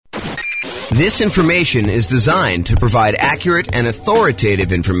This information is designed to provide accurate and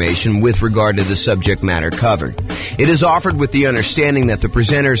authoritative information with regard to the subject matter covered. It is offered with the understanding that the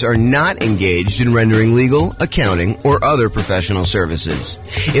presenters are not engaged in rendering legal, accounting, or other professional services.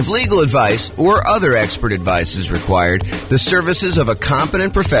 If legal advice or other expert advice is required, the services of a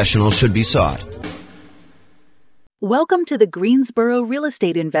competent professional should be sought. Welcome to the Greensboro Real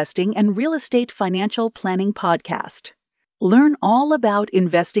Estate Investing and Real Estate Financial Planning Podcast. Learn all about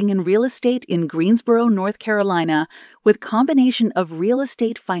investing in real estate in Greensboro, North Carolina, with combination of real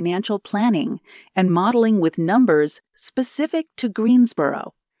estate financial planning and modeling with numbers specific to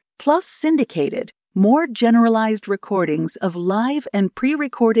Greensboro, plus syndicated, more generalized recordings of live and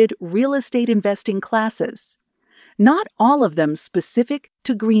pre-recorded real estate investing classes. Not all of them specific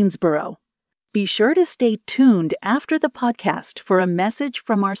to Greensboro. Be sure to stay tuned after the podcast for a message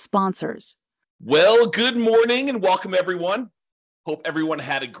from our sponsors. Well, good morning and welcome, everyone. Hope everyone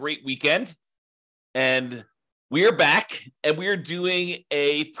had a great weekend. And we are back and we are doing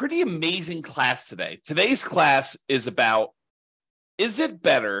a pretty amazing class today. Today's class is about, is it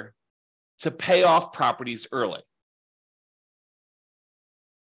better to pay off properties early?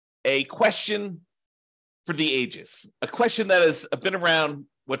 A question for the ages, a question that has been around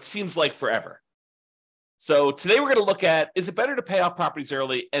what seems like forever. So today we're going to look at, is it better to pay off properties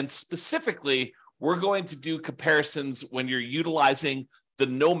early? And specifically, we're going to do comparisons when you're utilizing the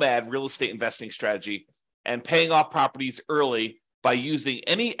Nomad real estate investing strategy and paying off properties early by using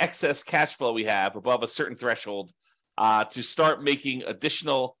any excess cash flow we have above a certain threshold to start making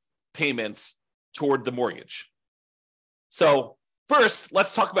additional payments toward the mortgage. So first,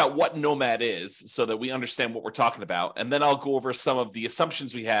 let's talk about what Nomad is so that we understand what we're talking about. And then I'll go over some of the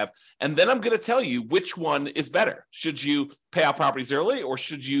assumptions we have. And then I'm going to tell you which one is better. Should you pay out properties early or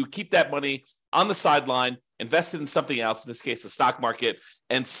should you keep that money on the sideline, invest it in something else, in this case, the stock market,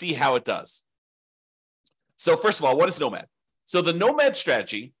 and see how it does? So first of all, what is Nomad? So the Nomad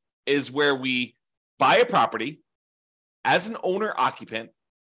strategy is where we buy a property as an owner occupant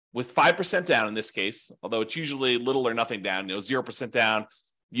with 5% down in this case, although it's usually little or nothing down, 0% down,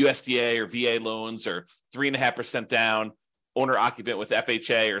 USDA or VA loans, or 3.5% down, owner occupant with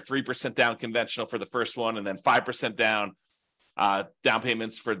FHA, or 3% down conventional for the first one, and then 5% down down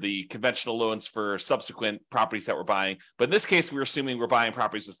payments for the conventional loans for subsequent properties that we're buying. But in this case, we're assuming we're buying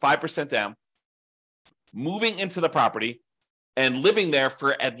properties with 5% down, moving into the property and living there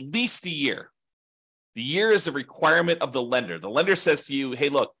for at least a year. The year is a requirement of the lender. The lender says to you, hey,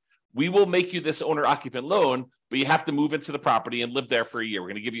 look, we will make you this owner-occupant loan, but you have to move into the property and live there for a year. We're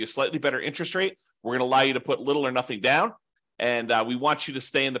going to give you a slightly better interest rate. We're going to allow you to put little or nothing down, and we want you to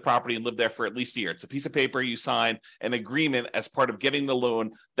stay in the property and live there for at least a year. It's a piece of paper you sign, an agreement as part of getting the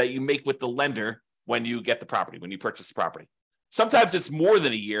loan that you make with the lender when you get the property, when you purchase the property. Sometimes it's more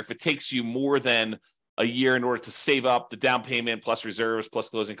than a year if it takes you more than a year in order to save up the down payment plus reserves plus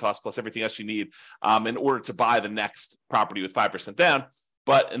closing costs plus everything else you need in order to buy the next property with 5% down.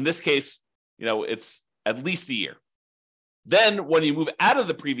 But in this case, it's at least a year. Then when you move out of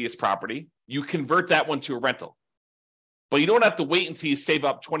the previous property, you convert that one to a rental. But you don't have to wait until you save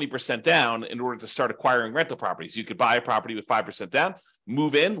up 20% down in order to start acquiring rental properties. You could buy a property with 5% down,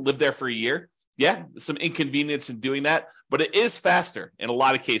 move in, live there for a year. Yeah, some inconvenience in doing that, but it is faster in a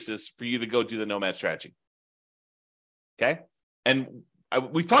lot of cases for you to go do the Nomad strategy. Okay? And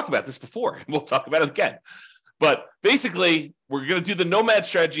we've talked about this before, and we'll talk about it again. But basically, we're going to do the Nomad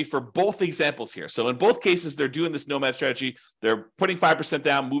strategy for both examples here. So in both cases, they're doing this Nomad strategy. They're putting 5%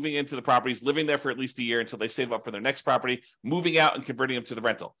 down, moving into the properties, living there for at least a year until they save up for their next property, moving out and converting them to the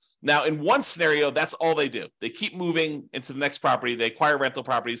rental. Now, in one scenario, that's all they do. They keep moving into the next property. They acquire rental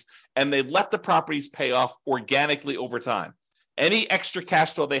properties, and they let the properties pay off organically over time. Any extra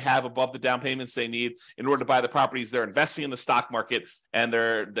cash flow they have above the down payments they need in order to buy the properties, they're investing in the stock market, and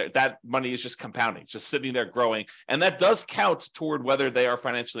that money is just compounding, just sitting there growing. And that does count toward whether they are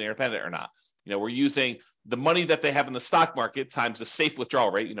financially independent or not. We're using the money that they have in the stock market times the safe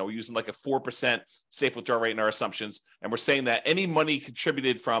withdrawal rate. We're using like a 4% safe withdrawal rate in our assumptions. And we're saying that any money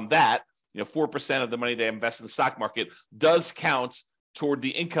contributed from that, 4% of the money they invest in the stock market does count toward the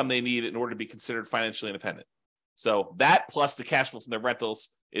income they need in order to be considered financially independent. So that plus the cash flow from their rentals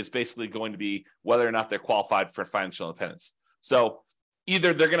is basically going to be whether or not they're qualified for financial independence. So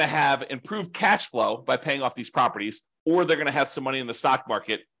either they're going to have improved cash flow by paying off these properties, or they're going to have some money in the stock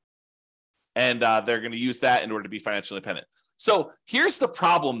market, and they're going to use that in order to be financially independent. So here's the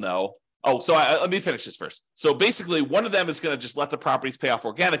problem, though. Let me finish this first. So basically, one of them is going to just let the properties pay off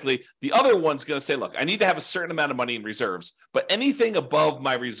organically. The other one's going to say, look, I need to have a certain amount of money in reserves, but anything above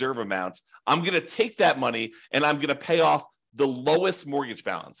my reserve amount, I'm going to take that money and I'm going to pay off the lowest mortgage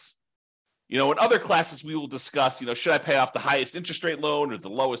balance. In other classes, we will discuss, should I pay off the highest interest rate loan or the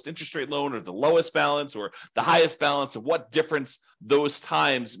lowest interest rate loan or the lowest balance or the highest balance, and what difference those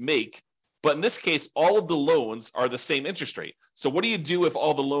times make. But in this case, all of the loans are the same interest rate. So what do you do if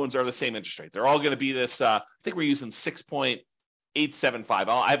all the loans are the same interest rate? They're all going to be this, I think we're using 6.875.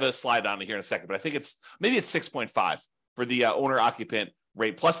 I have a slide on it here in a second, but I think maybe it's 6.5 for the owner-occupant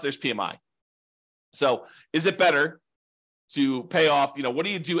rate, plus there's PMI. So is it better to pay off, what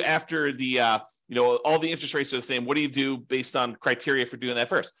do you do after the, all the interest rates are the same? What do you do based on criteria for doing that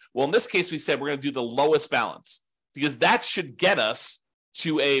first? Well, in this case, we said we're going to do the lowest balance because that should get us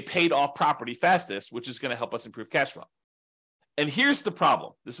to a paid off property fastest, which is going to help us improve cash flow. And here's the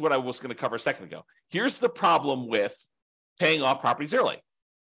problem. This is what I was going to cover a second ago. Here's the problem with paying off properties early.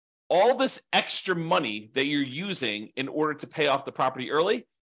 All this extra money that you're using in order to pay off the property early,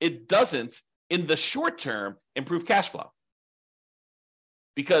 it doesn't, in the short term, improve cash flow,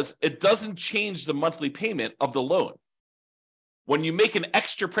 because it doesn't change the monthly payment of the loan. When you make an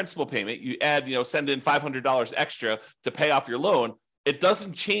extra principal payment, you add, send in $500 extra to pay off your loan, it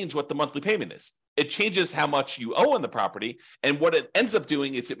doesn't change what the monthly payment is. It changes how much you owe on the property. And what it ends up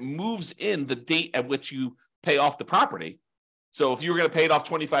doing is it moves in the date at which you pay off the property. So if you were going to pay it off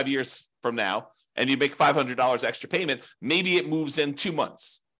 25 years from now and you make $500 extra payment, maybe it moves in 2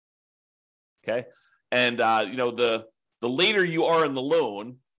 months. Okay. And, the later you are in the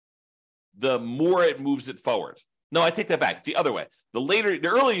loan, the more it moves it forward. No, I take that back. It's the other way. The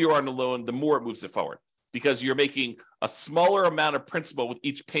earlier you are in the loan, the more it moves it forward, because you're making a smaller amount of principal with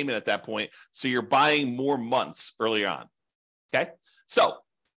each payment at that point. So you're buying more months early on. Okay. So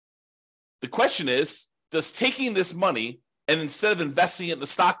the question is, does taking this money and instead of investing it in the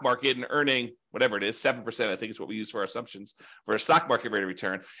stock market and earning whatever it is, 7%, I think is what we use for our assumptions for a stock market rate of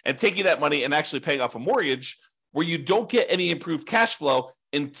return, and taking that money and actually paying off a mortgage where you don't get any improved cash flow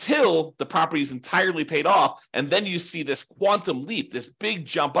until the property is entirely paid off. And then you see this quantum leap, this big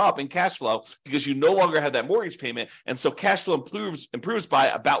jump up in cash flow because you no longer have that mortgage payment. And so cash flow improves by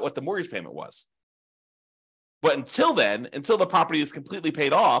about what the mortgage payment was. But until then, until the property is completely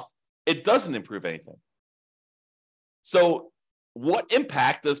paid off, it doesn't improve anything. So what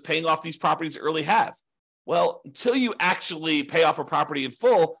impact does paying off these properties early have? Well, until you actually pay off a property in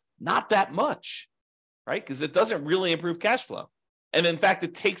full, not that much, right? Because it doesn't really improve cash flow. And in fact,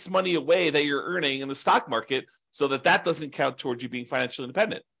 it takes money away that you're earning in the stock market so that doesn't count towards you being financially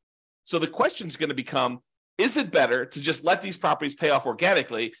independent. So the question is going to become, is it better to just let these properties pay off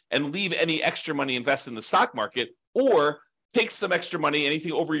organically and leave any extra money invested in the stock market, or take some extra money,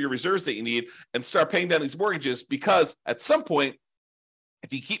 anything over your reserves that you need, and start paying down these mortgages? Because at some point,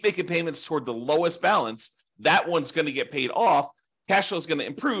 if you keep making payments toward the lowest balance, that one's going to get paid off. Cash flow is going to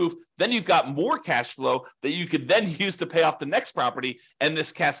improve. Then you've got more cash flow that you could then use to pay off the next property, and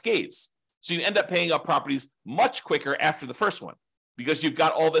this cascades. So you end up paying off properties much quicker after the first one because you've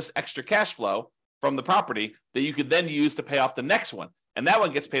got all this extra cash flow from the property that you could then use to pay off the next one. And that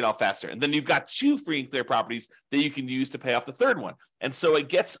one gets paid off faster. And then you've got 2 free and clear properties that you can use to pay off the third one. And so it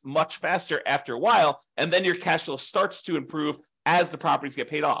gets much faster after a while. And then your cash flow starts to improve as the properties get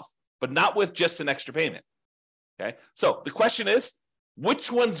paid off, but not with just an extra payment. Okay. So the question is,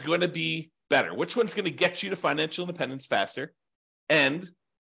 which one's going to be better? Which one's going to get you to financial independence faster? And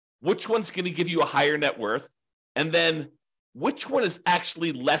which one's going to give you a higher net worth? And then which one is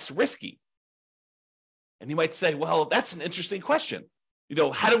actually less risky? And you might say, well, that's an interesting question.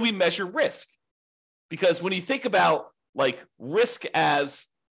 How do we measure risk? Because when you think about risk as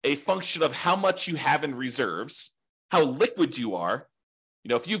a function of how much you have in reserves, how liquid you are,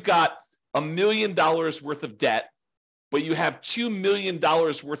 if you've got $1 million worth of debt, but you have $2 million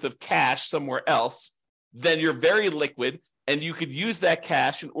worth of cash somewhere else, then you're very liquid and you could use that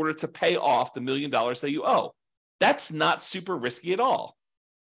cash in order to pay off the $1 million that you owe. That's not super risky at all.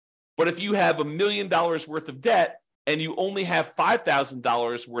 But if you have $1 million worth of debt and you only have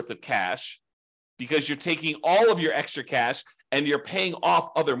 $5,000 worth of cash because you're taking all of your extra cash and you're paying off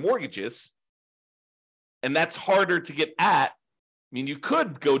other mortgages, and that's harder to get at. You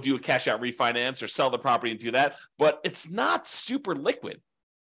could go do a cash out refinance or sell the property and do that, but it's not super liquid.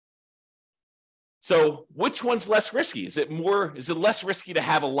 So which one's less risky? Is it less risky to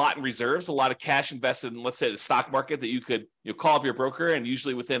have a lot in reserves, a lot of cash invested in, let's say, the stock market that you could call up your broker and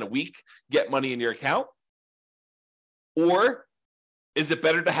usually within a week get money in your account? Or is it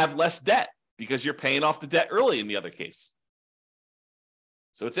better to have less debt because you're paying off the debt early in the other case?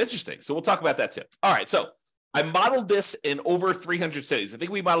 So it's interesting. So we'll talk about that too. All right. So I modeled this in over 300 cities. I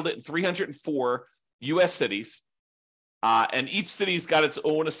think we modeled it in 304 U.S. cities. And each city's got its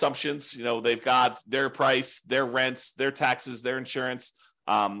own assumptions. They've got their price, their rents, their taxes, their insurance,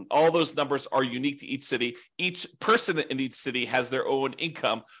 All those numbers are unique to each city. Each person in each city has their own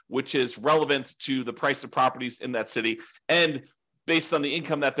income, which is relevant to the price of properties in that city. And based on the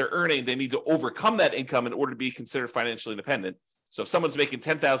income that they're earning, they need to overcome that income in order to be considered financially independent. So if someone's making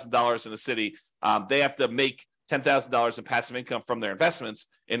 $10,000 in a city, they have to make $10,000 in passive income from their investments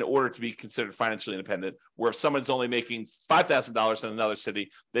in order to be considered financially independent. Where if someone's only making $5,000 in another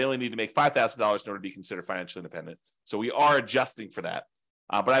city, they only need to make $5,000 in order to be considered financially independent. So we are adjusting for that.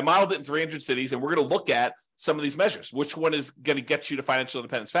 But I modeled it in 300 cities, and we're going to look at some of these measures. Which one is going to get you to financial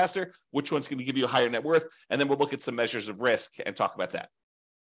independence faster? Which one's going to give you a higher net worth? And then we'll look at some measures of risk and talk about that.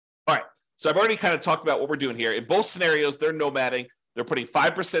 All right. So I've already kind of talked about what we're doing here. In both scenarios, they're nomading. They're putting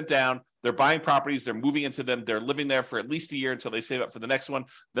 5% down. They're buying properties. They're moving into them. They're living there for at least a year until they save up for the next one.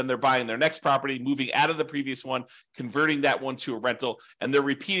 Then they're buying their next property, moving out of the previous one, converting that one to a rental, and they're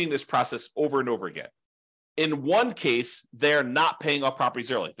repeating this process over and over again. In one case, they're not paying off properties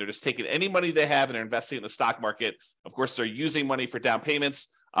early. They're just taking any money they have and they're investing in the stock market. Of course, they're using money for down payments.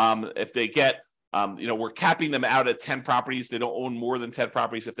 If they get, we're capping them out at 10 properties. They don't own more than 10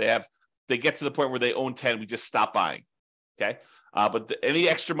 properties. If they get to the point where they own 10, we just stop buying. Okay. But any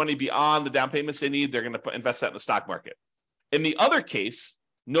extra money beyond the down payments they need, they're going to invest that in the stock market. In the other case,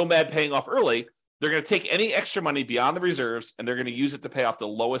 Nomad paying off early, they're going to take any extra money beyond the reserves and they're going to use it to pay off the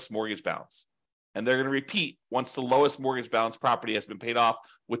lowest mortgage balance. And they're going to repeat once the lowest mortgage balance property has been paid off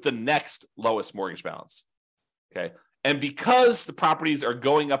with the next lowest mortgage balance. Okay. And because the properties are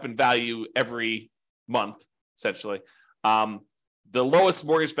going up in value every month, essentially, the lowest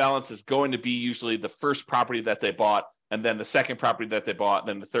mortgage balance is going to be usually the first property that they bought, and then the second property that they bought, and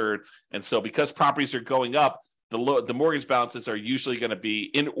then the third. And so because properties are going up, the mortgage balances are usually going to be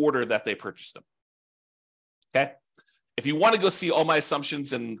in order that they purchased them. Okay. If you want to go see all my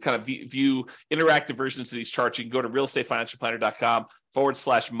assumptions and kind of view interactive versions of these charts, you can go to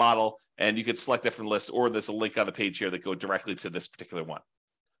realestateFinancialPlanner.com/model, and you can select it from the list, or there's a link on the page here that go directly to this particular one.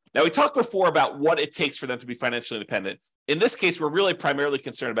 Now, we talked before about what it takes for them to be financially independent. In this case, we're really primarily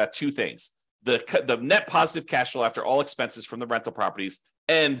concerned about two things: the net positive cash flow after all expenses from the rental properties,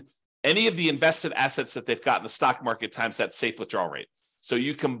 and any of the invested assets that they've got in the stock market times that safe withdrawal rate. So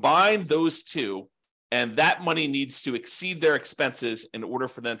you combine those two, and that money needs to exceed their expenses in order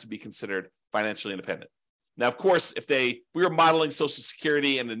for them to be considered financially independent. Now, of course, if we were modeling Social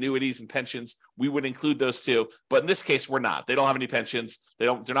Security and annuities and pensions, we would include those too. But in this case, we're not. They don't have any pensions.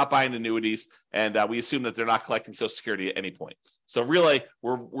 They're not buying annuities, and we assume that they're not collecting Social Security at any point. So really,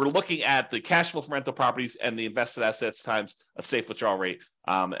 we're looking at the cash flow from rental properties and the invested assets times a safe withdrawal rate.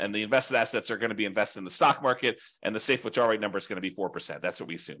 And the invested assets are going to be invested in the stock market, and the safe withdrawal rate number is going to be 4%. That's what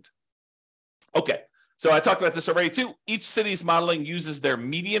we assumed. Okay. So I talked about this already too. Each city's modeling uses their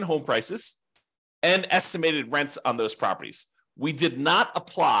median home prices and estimated rents on those properties. We did not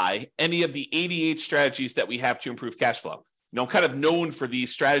apply any of the 88 strategies that we have to improve cash flow. I'm kind of known for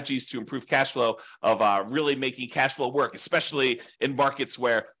these strategies to improve cash flow of really making cash flow work, especially in markets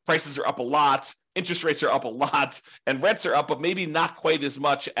where prices are up a lot, interest rates are up a lot, and rents are up, but maybe not quite as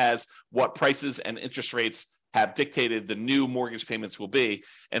much as what prices and interest rates have dictated the new mortgage payments will be.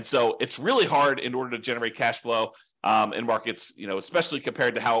 And so it's really hard in order to generate cash flow in markets, especially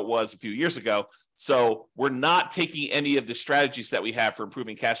compared to how it was a few years ago. So we're not taking any of the strategies that we have for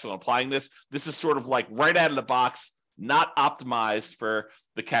improving cash flow and applying this. This is sort of like right out of the box, not optimized for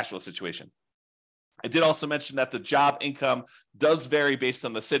the cash flow situation. I did also mention that the job income does vary based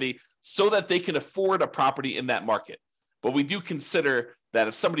on the city so that they can afford a property in that market. But we do consider that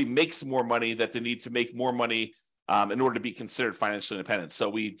if somebody makes more money, that they need to make more money in order to be considered financially independent. So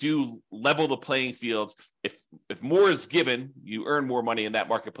we do level the playing field. If more is given, you earn more money in that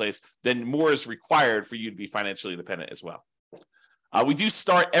marketplace, then more is required for you to be financially independent as well. We do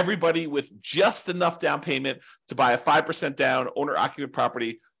start everybody with just enough down payment to buy a 5% down owner-occupant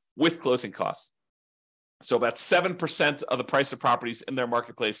property with closing costs. So about 7% of the price of properties in their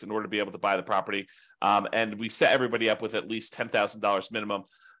marketplace in order to be able to buy the property. And we set everybody up with at least $10,000 minimum.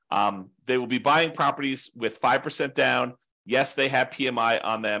 They will be buying properties with 5% down. Yes, they have PMI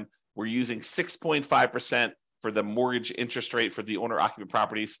on them. We're using 6.5% for the mortgage interest rate for the owner-occupant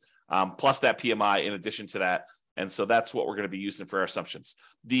properties, plus that PMI in addition to that. And so that's what we're going to be using for our assumptions.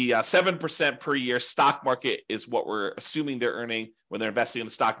 The 7% per year stock market is what we're assuming they're earning when they're investing in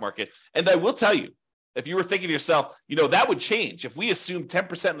the stock market. And I will tell you, if you were thinking to yourself, that would change. If we assumed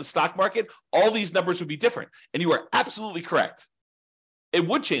 10% in the stock market, all these numbers would be different. And you are absolutely correct. It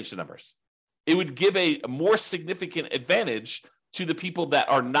would change the numbers. It would give a more significant advantage to the people that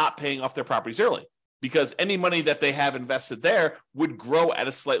are not paying off their properties early, because any money that they have invested there would grow at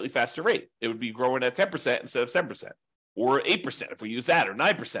a slightly faster rate. It would be growing at 10% instead of 7%. or 8% if we use that, or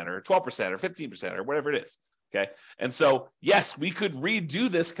 9% or 12% or 15% or whatever it is. Okay. And so, yes, we could redo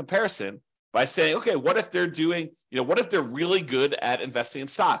this comparison by saying, okay, what if they're doing, what if they're really good at investing in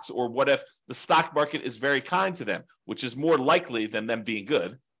stocks? Or what if the stock market is very kind to them, which is more likely than them being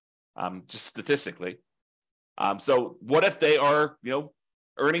good, just statistically. So what if they are,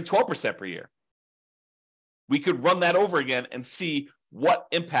 earning 12% per year? We could run that over again and see what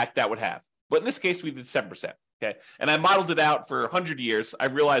impact that would have. But in this case, we did 7%. Okay. And I modeled it out for 100 years. I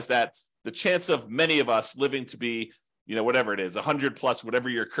realized that the chance of many of us living to be, whatever it is, 100 plus, whatever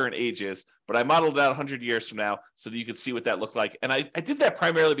your current age is, but I modeled it out 100 years from now so that you could see what that looked like. And I did that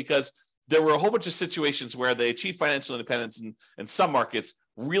primarily because there were a whole bunch of situations where they achieved financial independence in some markets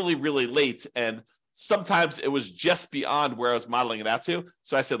really, really late. And sometimes it was just beyond where I was modeling it out to.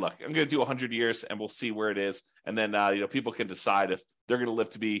 So I said, look, I'm going to do 100 years and we'll see where it is. And then, people can decide if they're going to live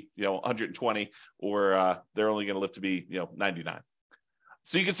to be, 120 or they're only going to live to be, 99.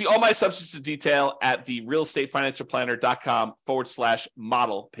 So you can see all my assumptions in detail at the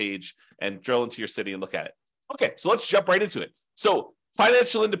realestatefinancialplanner.com/model page and drill into your city and look at it. Okay, so let's jump right into it. So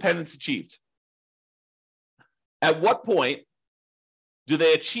financial independence achieved. At what point do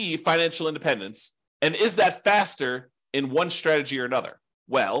they achieve financial independence? And is that faster in one strategy or another?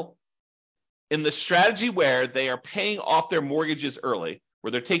 Well, in the strategy where they are paying off their mortgages early,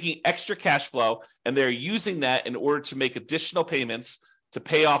 where they're taking extra cash flow and they're using that in order to make additional payments to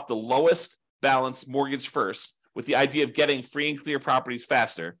pay off the lowest balance mortgage first, with the idea of getting free and clear properties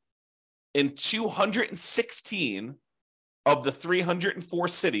faster. In 216 of the 304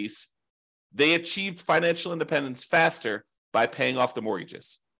 cities, they achieved financial independence faster by paying off the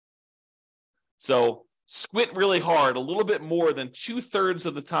mortgages. So squint really hard, a little bit more than 2/3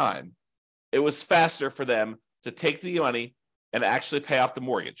 of the time, it was faster for them to take the money and actually pay off the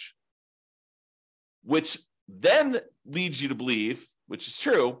mortgage, which then leads you to believe, which is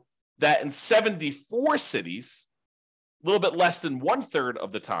true, that in 74 cities, a little bit less than 1/3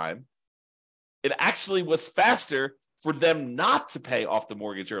 of the time, it actually was faster for them not to pay off the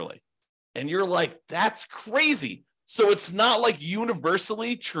mortgage early. And you're like, that's crazy. So it's not like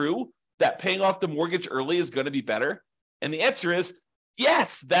universally true that paying off the mortgage early is going to be better. And the answer is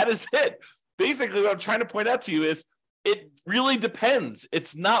yes, that is it. Basically, what I'm trying to point out to you is it really depends.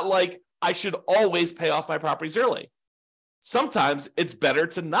 It's not like I should always pay off my properties early. Sometimes it's better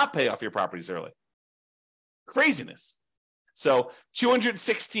to not pay off your properties early. Craziness. So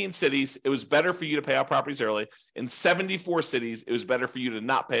 216 cities, it was better for you to pay off properties early. In 74 cities, it was better for you to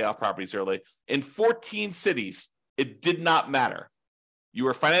not pay off properties early. In 14 cities, it did not matter. You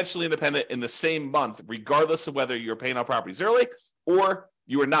were financially independent in the same month, regardless of whether you were paying off properties early or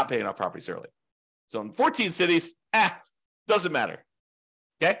you were not paying off properties early. So in 14 cities, doesn't matter.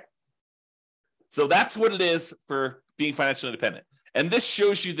 Okay? So that's what it is for being financially independent. And this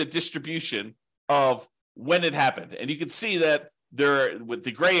shows you the distribution of when it happened. And you can see that there, with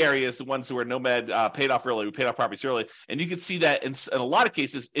the gray areas, the ones where Nomad paid off early, we paid off properties early. And you can see that in a lot of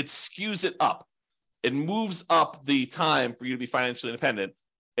cases, it skews it up. It moves up the time for you to be financially independent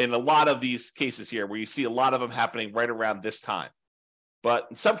in a lot of these cases here, where you see a lot of them happening right around this time. But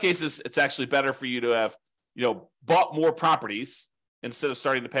in some cases, it's actually better for you to have, bought more properties instead of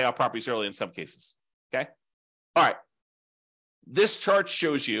starting to pay off properties early in some cases. Okay. All right. This chart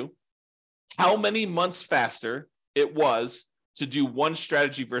shows you how many months faster it was to do one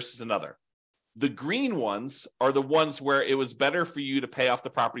strategy versus another. The green ones are the ones where it was better for you to pay off the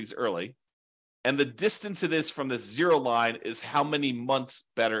properties early. And the distance it is from the zero line is how many months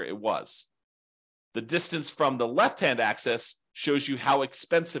better it was. The distance from the left-hand axis shows you how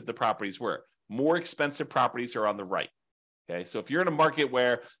expensive the properties were. More expensive properties are on the right. Okay, so if you're in a market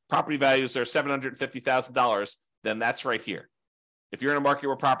where property values are $750,000, then that's right here. If you're in a market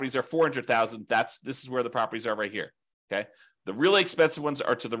where properties are $400,000, this is where the properties are right here. Okay, the really expensive ones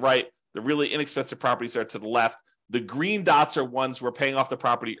are to the right. The really inexpensive properties are to the left. The green dots are ones where paying off the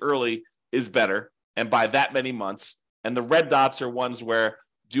property early is better, and by that many months. And the red dots are ones where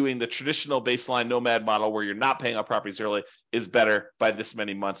doing the traditional baseline Nomad model, where you're not paying off properties early, is better by this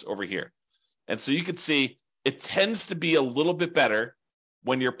many months over here. And so you can see it tends to be a little bit better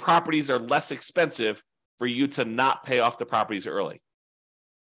when your properties are less expensive for you to not pay off the properties early.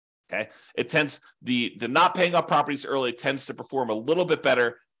 Okay, it tends the not paying off properties early tends to perform a little bit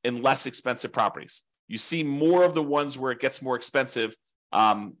better in less expensive properties. You see more of the ones where it gets more expensive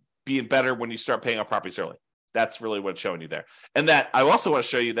being better when you start paying off properties early. That's really what it's showing you there. And that I also want to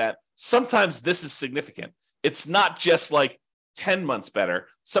show you that sometimes this is significant. It's not just like 10 months better.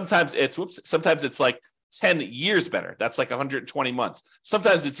 Sometimes it's like 10 years better. That's like 120 months.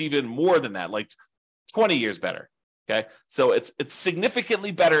 Sometimes it's even more than that, like 20 years better. Okay, so it's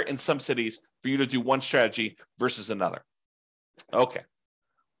significantly better in some cities for you to do one strategy versus another. Okay.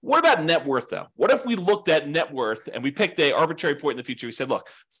 What about net worth, though? What if we looked at net worth and we picked an arbitrary point in the future? We said, look,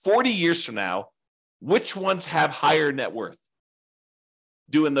 40 years from now, which ones have higher net worth?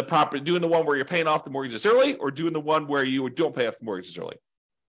 Doing the one where you're paying off the mortgages early, or doing the one where you don't pay off the mortgages early?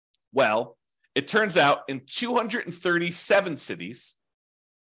 Well, it turns out in 237 cities,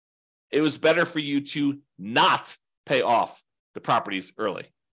 it was better for you to not pay off the properties early.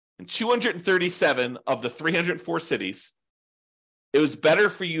 In 237 of the 304 cities, it was better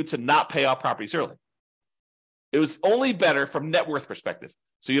for you to not pay off properties early. It was only better from net worth perspective.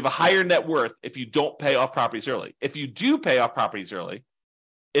 So you have a higher net worth if you don't pay off properties early. If you do pay off properties early,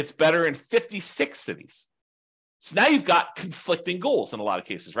 it's better in 56 cities. So now you've got conflicting goals in a lot of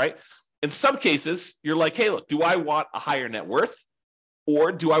cases, right? In some cases, you're like, hey, look, do I want a higher net worth,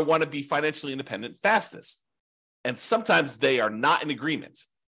 or do I want to be financially independent fastest? And sometimes they are not in agreement.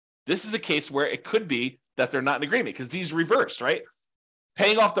 This is a case where it could be that they're not in agreement because these reverse, right?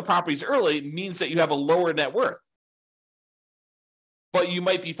 Paying off the properties early means that you have a lower net worth, but you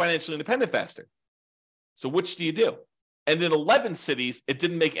might be financially independent faster. So which do you do? And in 11 cities, it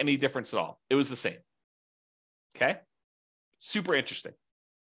didn't make any difference at all. It was the same. Okay? Super interesting.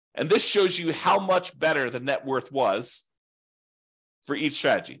 And this shows you how much better the net worth was for each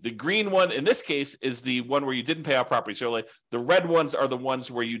strategy. The green one in this case is the one where you didn't pay off properties early. The red ones are the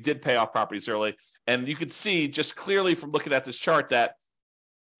ones where you did pay off properties early. And you can see just clearly from looking at this chart that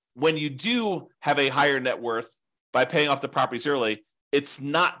when you do have a higher net worth by paying off the properties early, it's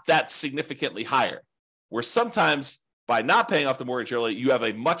not that significantly higher. Where sometimes by not paying off the mortgage early, you have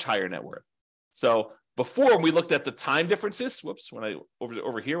a much higher net worth. So before, when we looked at the time differences, when I was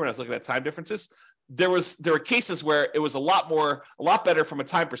looking at time differences, there were cases where it was a lot better from a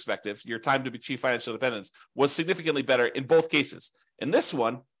time perspective. Your time to achieve financial independence was significantly better in both cases. In this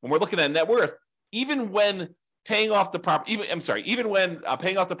one, when we're looking at net worth, even when paying off the property, even when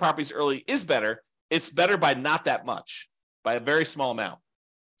paying off the properties early is better, it's better by not that much, by a very small amount.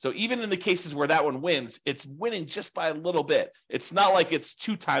 So even in the cases where that one wins, it's winning just by a little bit. It's not like it's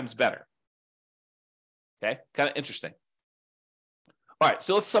 2 times better. Okay, kind of interesting. All right,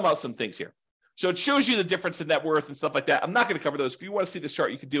 so let's sum up some things here. So it shows you the difference in net worth and stuff like that. I'm not going to cover those. If you want to see this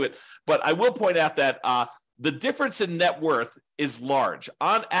chart, you can do it. But I will point out that the difference in net worth is large.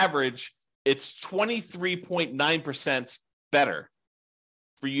 On average, it's 23.9% better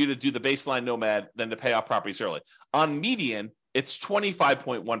for you to do the baseline Nomad than to pay off properties early. On median, it's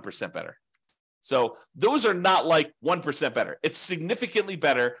 25.1% better. So those are not like 1% better. It's significantly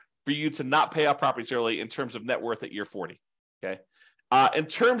better for you to not pay off properties early in terms of net worth at year 40. Okay. In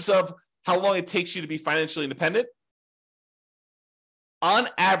terms of how long it takes you to be financially independent, on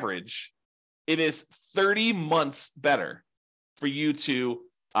average, it is 30 months better for you to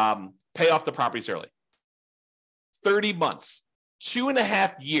pay off the properties early. 30 months,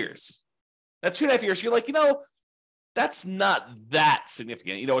 2.5 years. Now, 2.5 years, you're like, that's not that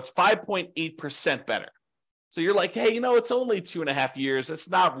significant. It's 5.8% better. So you're like, hey, it's only 2.5 years. It's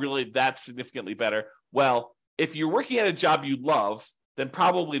not really that significantly better. Well, if you're working at a job you love, then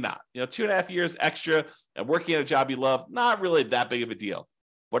probably not. 2.5 years extra and working at a job you love, not really that big of a deal.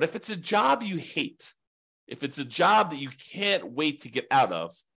 But if it's a job you hate, if it's a job that you can't wait to get out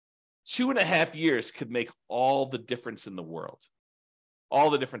of, 2.5 years could make all the difference in the world. All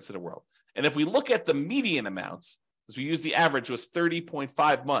the difference in the world. And if we look at the median amount, as we use the average was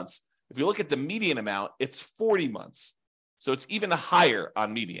 30.5 months. If you look at the median amount, it's 40 months. So it's even higher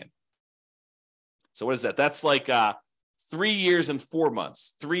on median. So what is that? That's like 3 years and 4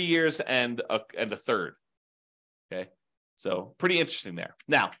 months, 3 years and a third. Okay. So pretty interesting there.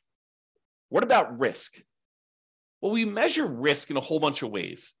 Now, what about risk? Well, we measure risk in a whole bunch of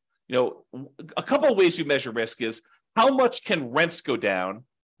ways. A couple of ways we measure risk is how much can rents go down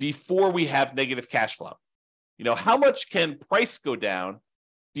before we have negative cash flow? How much can price go down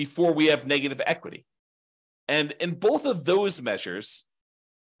before we have negative equity? And in both of those measures,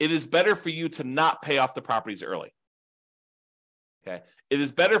 it is better for you to not pay off the properties early. Okay. It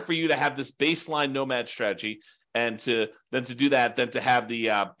is better for you to have this baseline Nomad strategy and to do that than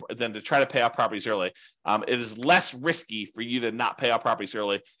to try to pay off properties early. It is less risky for you to not pay off properties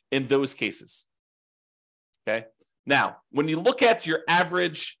early in those cases. Okay. Now, when you look at your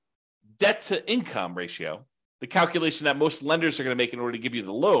average debt to income ratio, the calculation that most lenders are going to make in order to give you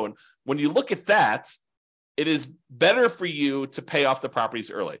the loan, when you look at that, it is better for you to pay off the properties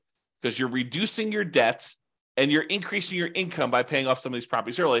early because you're reducing your debt and you're increasing your income by paying off some of these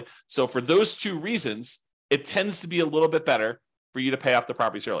properties early. So for those two reasons, it tends to be a little bit better for you to pay off the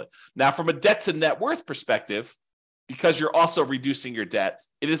properties early. Now, from a debt to net worth perspective, because you're also reducing your debt,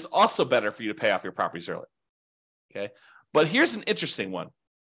 it is also better for you to pay off your properties early. Okay. But here's an interesting one.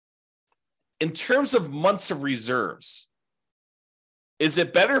 In terms of months of reserves, is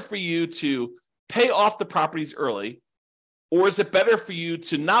it better for you to pay off the properties early, or is it better for you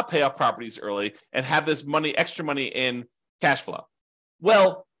to not pay off properties early and have this money, extra money in cash flow?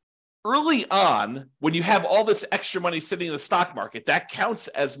 Well, early on, when you have all this extra money sitting in the stock market, that counts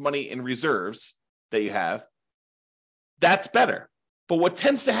as money in reserves that you have. That's better. But what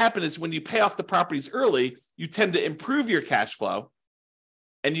tends to happen is when you pay off the properties early, you tend to improve your cash flow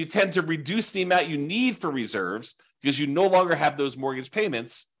and you tend to reduce the amount you need for reserves because you no longer have those mortgage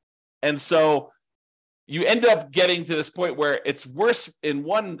payments. And so you end up getting to this point where it's worse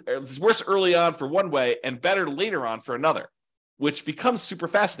early on for one way and better later on for another, which becomes super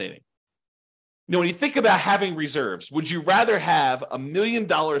fascinating. You know, when you think about having reserves, would you rather have $1 million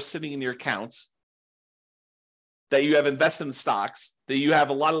sitting in your accounts that you have invested in stocks, that you have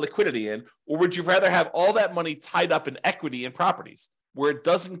a lot of liquidity in, or would you rather have all that money tied up in equity and properties where it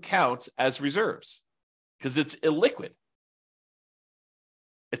doesn't count as reserves because it's illiquid?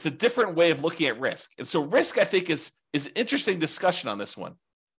 It's a different way of looking at risk. And so risk, I think, is interesting discussion on this one.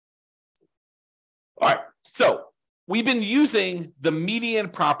 All right, so we've been using the median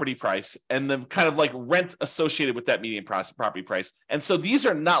property price and the kind of like rent associated with that median property price. And so these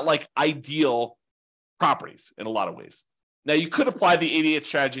are not like ideal properties in a lot of ways. Now, you could apply the 88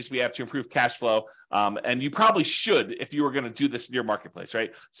 strategies we have to improve cash flow, and you probably should if you were going to do this in your marketplace,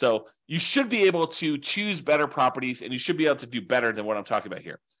 right? So you should be able to choose better properties, and you should be able to do better than what I'm talking about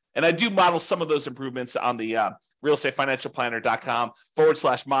here. And I do model some of those improvements on the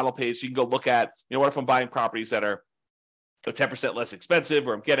realestatefinancialplanner.com/model page. You can go look at, what if I'm buying properties that are 10% less expensive,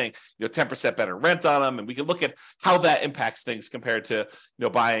 or I'm getting 10% better rent on them, and we can look at how that impacts things compared to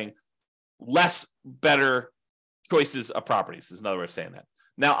buying less better choices of properties is another way of saying that.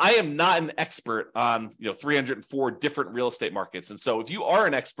 Now, I am not an expert on 304 different real estate markets. And so if you are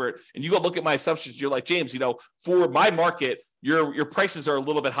an expert and you go look at my assumptions, you're like, James, for my market, your prices are a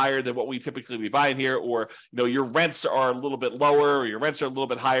little bit higher than what we typically be buying here, or your rents are a little bit lower, or your rents are a little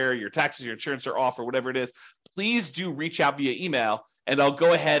bit higher, your taxes, your insurance are off, or whatever it is. Please do reach out via email, and I'll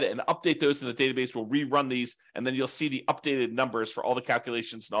go ahead and update those in the database. We'll rerun these, and then you'll see the updated numbers for all the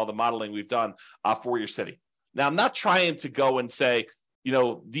calculations and all the modeling we've done for your city. Now, I'm not trying to go and say,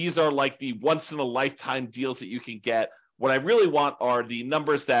 these are like the once in a lifetime deals that you can get. What I really want are the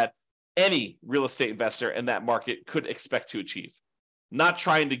numbers that any real estate investor in that market could expect to achieve. Not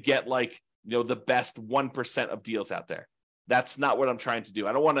trying to get the best 1% of deals out there. That's not what I'm trying to do.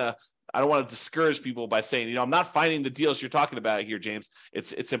 I don't want to discourage people by saying, I'm not finding the deals you're talking about here, James.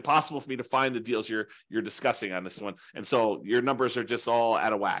 It's impossible for me to find the deals you're discussing on this one. And so your numbers are just all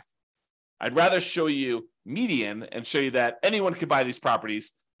out of whack. I'd rather show you median and show you that anyone could buy these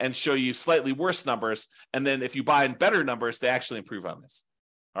properties, and show you slightly worse numbers. And then if you buy in better numbers, they actually improve on this.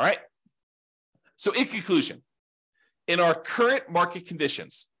 All right. So in conclusion, in our current market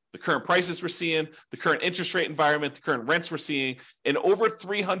conditions, the current prices we're seeing, the current interest rate environment, the current rents we're seeing in over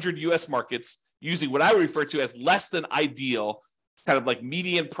 300 US markets, using what I would refer to as less than ideal, kind of like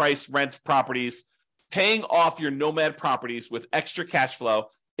median price rent properties, paying off your Nomad properties with extra cash flow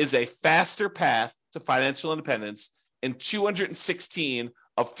is a faster path to financial independence in 216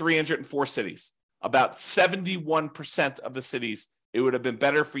 of 304 cities. About 71% of the cities, it would have been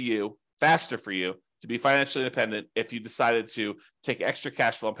better for you, faster for you, to be financially independent if you decided to take extra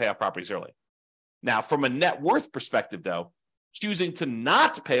cash flow and pay off properties early. Now, from a net worth perspective, though, choosing to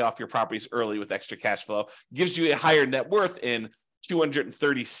not pay off your properties early with extra cash flow gives you a higher net worth in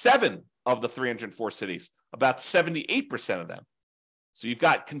 237 of the 304 cities, about 78% of them. So you've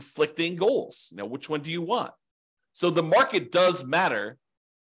got conflicting goals. Now, which one do you want? So the market does matter,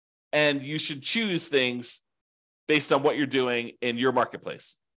 and you should choose things based on what you're doing in your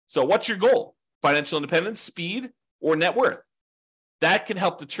marketplace. So what's your goal? Financial independence, speed, or net worth? That can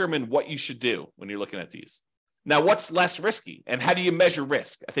help determine what you should do when you're looking at these. Now, what's less risky, and how do you measure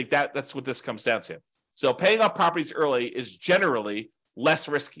risk? I think that's what this comes down to. So paying off properties early is generally less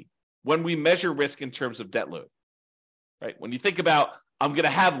risky when we measure risk in terms of debt load. Right? When you think about, I'm going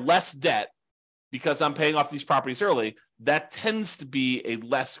to have less debt because I'm paying off these properties early, that tends to be a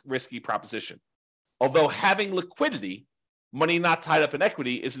less risky proposition. Although having liquidity, money not tied up in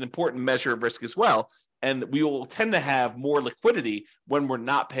equity, is an important measure of risk as well. And we will tend to have more liquidity when we're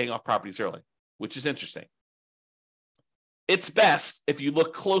not paying off properties early, which is interesting. It's best if you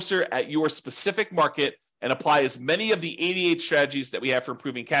look closer at your specific market and apply as many of the 88 strategies that we have for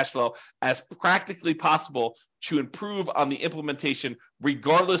improving cash flow as practically possible to improve on the implementation,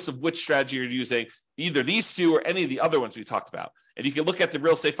 regardless of which strategy you're using, either these two or any of the other ones we talked about. And you can look at the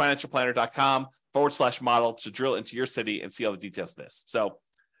realestateFinancialPlanner.com/model to drill into your city and see all the details of this. So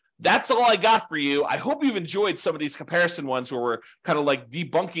that's all I got for you. I hope you've enjoyed some of these comparison ones where we're kind of like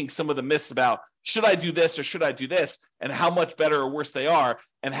debunking some of the myths about should I do this or should I do this, and how much better or worse they are,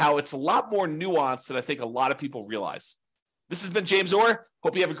 and how it's a lot more nuanced than I think a lot of people realize. This has been James Orr.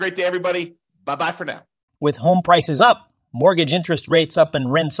 Hope you have a great day, everybody. Bye-bye for now. With home prices up, mortgage interest rates up,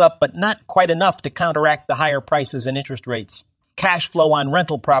 and rents up, but not quite enough to counteract the higher prices and interest rates, cash flow on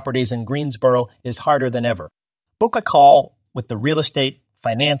rental properties in Greensboro is harder than ever. Book a call with the Real Estate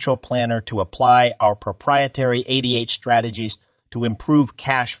Financial Planner to apply our proprietary 88 strategies to improve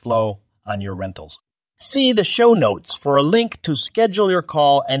cash flow on your rentals. See the show notes for a link to schedule your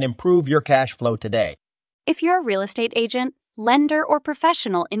call and improve your cash flow today. If you're a real estate agent, lender, or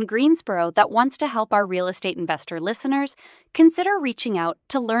professional in Greensboro that wants to help our real estate investor listeners, consider reaching out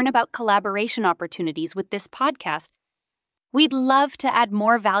to learn about collaboration opportunities with this podcast. We'd love to add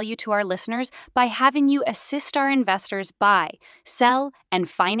more value to our listeners by having you assist our investors buy, sell, and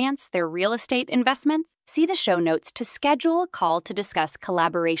finance their real estate investments. See the show notes to schedule a call to discuss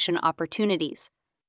collaboration opportunities.